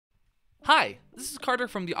Hi, this is Carter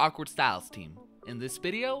from the Awkward Styles team. In this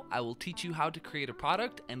video, I will teach you how to create a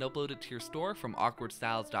product and upload it to your store from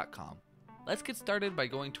awkwardstyles.com. Let's get started by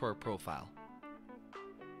going to our profile.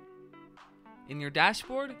 In your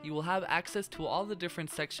dashboard, you will have access to all the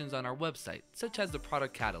different sections on our website, such as the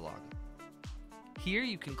product catalog. Here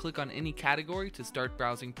you can click on any category to start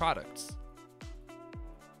browsing products.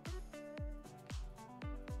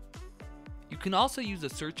 You can also use the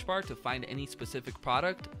search bar to find any specific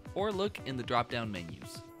product or look in the drop-down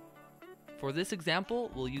menus. For this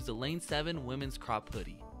example, we'll use the Lane 7 women's crop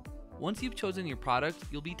hoodie. Once you've chosen your product,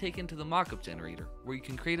 you'll be taken to the mockup generator, where you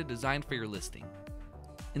can create a design for your listing.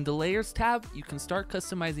 In the Layers tab, you can start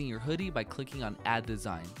customizing your hoodie by clicking on Add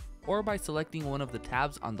Design, or by selecting one of the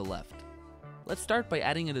tabs on the left. Let's start by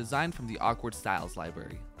adding a design from the Awkward Styles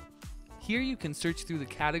library. Here you can search through the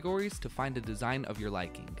categories to find a design of your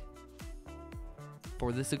liking.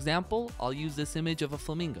 For this example, I'll use this image of a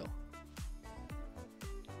flamingo.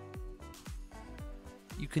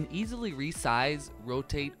 You can easily resize,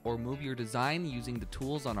 rotate, or move your design using the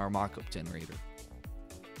tools on our mockup generator.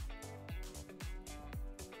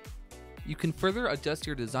 You can further adjust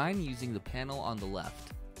your design using the panel on the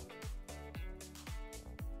left,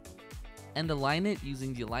 and align it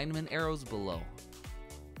using the alignment arrows below.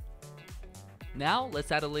 Now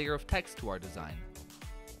let's add a layer of text to our design.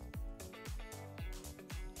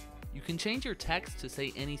 You can change your text to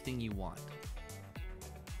say anything you want.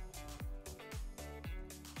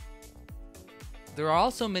 There are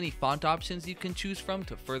also many font options you can choose from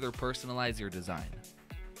to further personalize your design.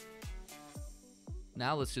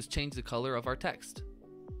 Now let's just change the color of our text.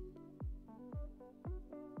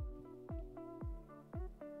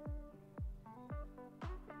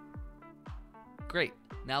 Great,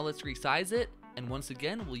 now let's resize it, and once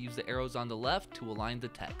again we'll use the arrows on the left to align the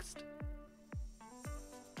text.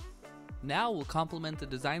 Now we'll complement the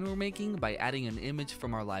design we're making by adding an image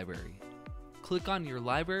from our library. Click on your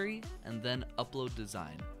library and then Upload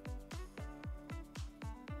Design.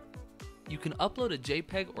 You can upload a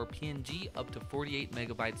JPEG or PNG up to 48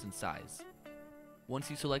 megabytes in size.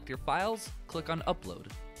 Once you select your files, click on Upload.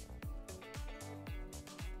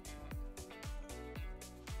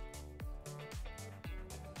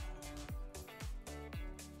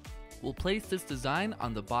 We'll place this design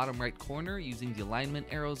on the bottom right corner using the alignment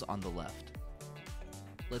arrows on the left.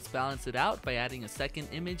 Let's balance it out by adding a second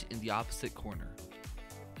image in the opposite corner.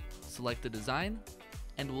 Select the design,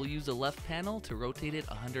 and we'll use the left panel to rotate it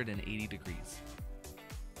 180 degrees.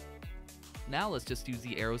 Now let's just use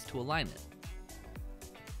the arrows to align it.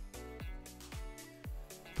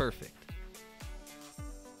 Perfect.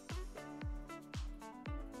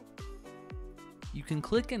 You can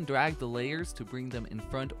click and drag the layers to bring them in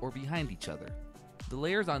front or behind each other. The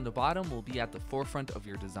layers on the bottom will be at the forefront of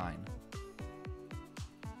your design.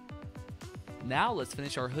 Now let's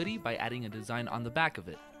finish our hoodie by adding a design on the back of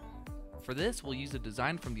it. For this, we'll use a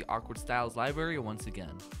design from the Awkward Styles library once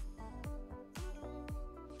again.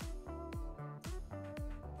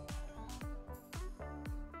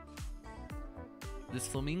 This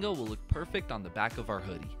flamingo will look perfect on the back of our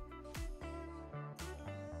hoodie.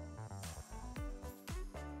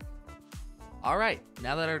 Alright,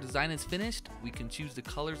 now that our design is finished, we can choose the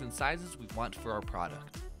colors and sizes we want for our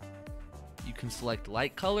product. You can select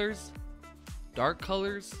light colors, dark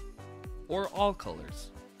colors, or all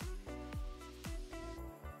colors.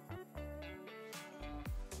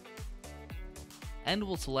 And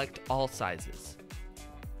we'll select all sizes.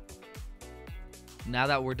 Now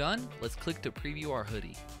that we're done, let's click to preview our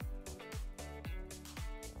hoodie.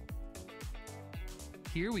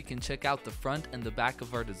 Here we can check out the front and the back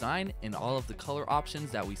of our design and all of the color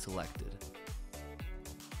options that we selected.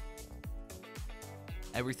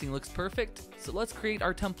 Everything looks perfect, so let's create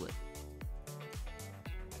our template.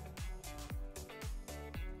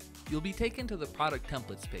 You'll be taken to the product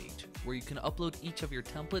templates page, where you can upload each of your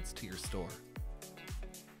templates to your store.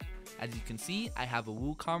 As you can see, I have a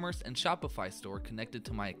WooCommerce and Shopify store connected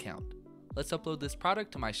to my account. Let's upload this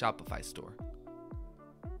product to my Shopify store.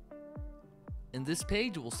 In this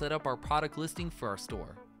page, we'll set up our product listing for our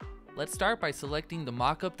store. Let's start by selecting the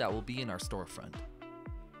mockup that will be in our storefront.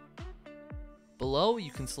 Below,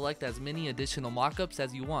 you can select as many additional mockups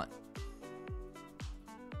as you want.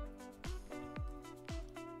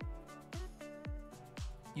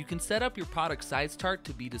 You can set up your product size chart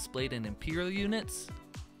to be displayed in imperial units,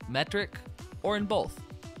 metric, or in both.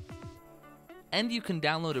 And you can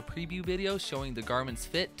download a preview video showing the garment's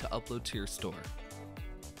fit to upload to your store.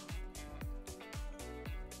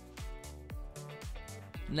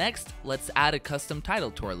 Next, let's add a custom title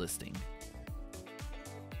to our listing.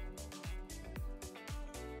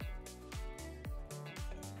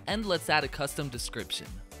 And let's add a custom description.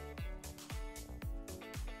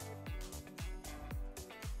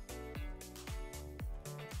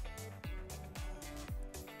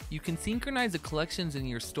 You can synchronize the collections in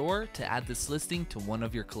your store to add this listing to one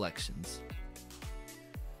of your collections.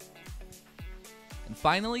 And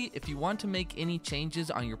finally, if you want to make any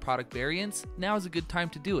changes on your product variants, now is a good time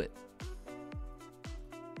to do it.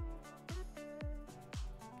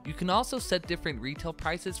 You can also set different retail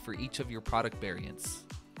prices for each of your product variants.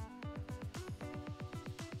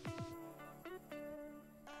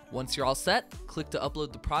 Once you're all set, click to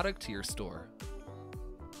upload the product to your store.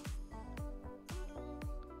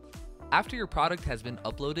 After your product has been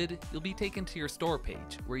uploaded, you'll be taken to your store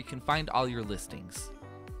page where you can find all your listings.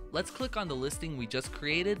 Let's click on the listing we just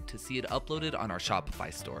created to see it uploaded on our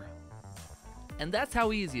Shopify store. And that's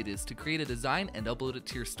how easy it is to create a design and upload it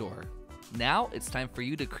to your store. Now it's time for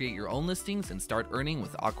you to create your own listings and start earning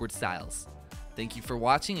with Awkward Styles. Thank you for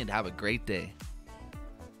watching and have a great day.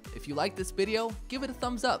 If you like this video, give it a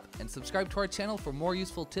thumbs up and subscribe to our channel for more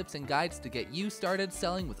useful tips and guides to get you started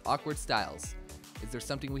selling with Awkward Styles. Is there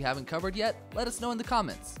something we haven't covered yet? Let us know in the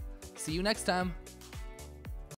comments. See you next time.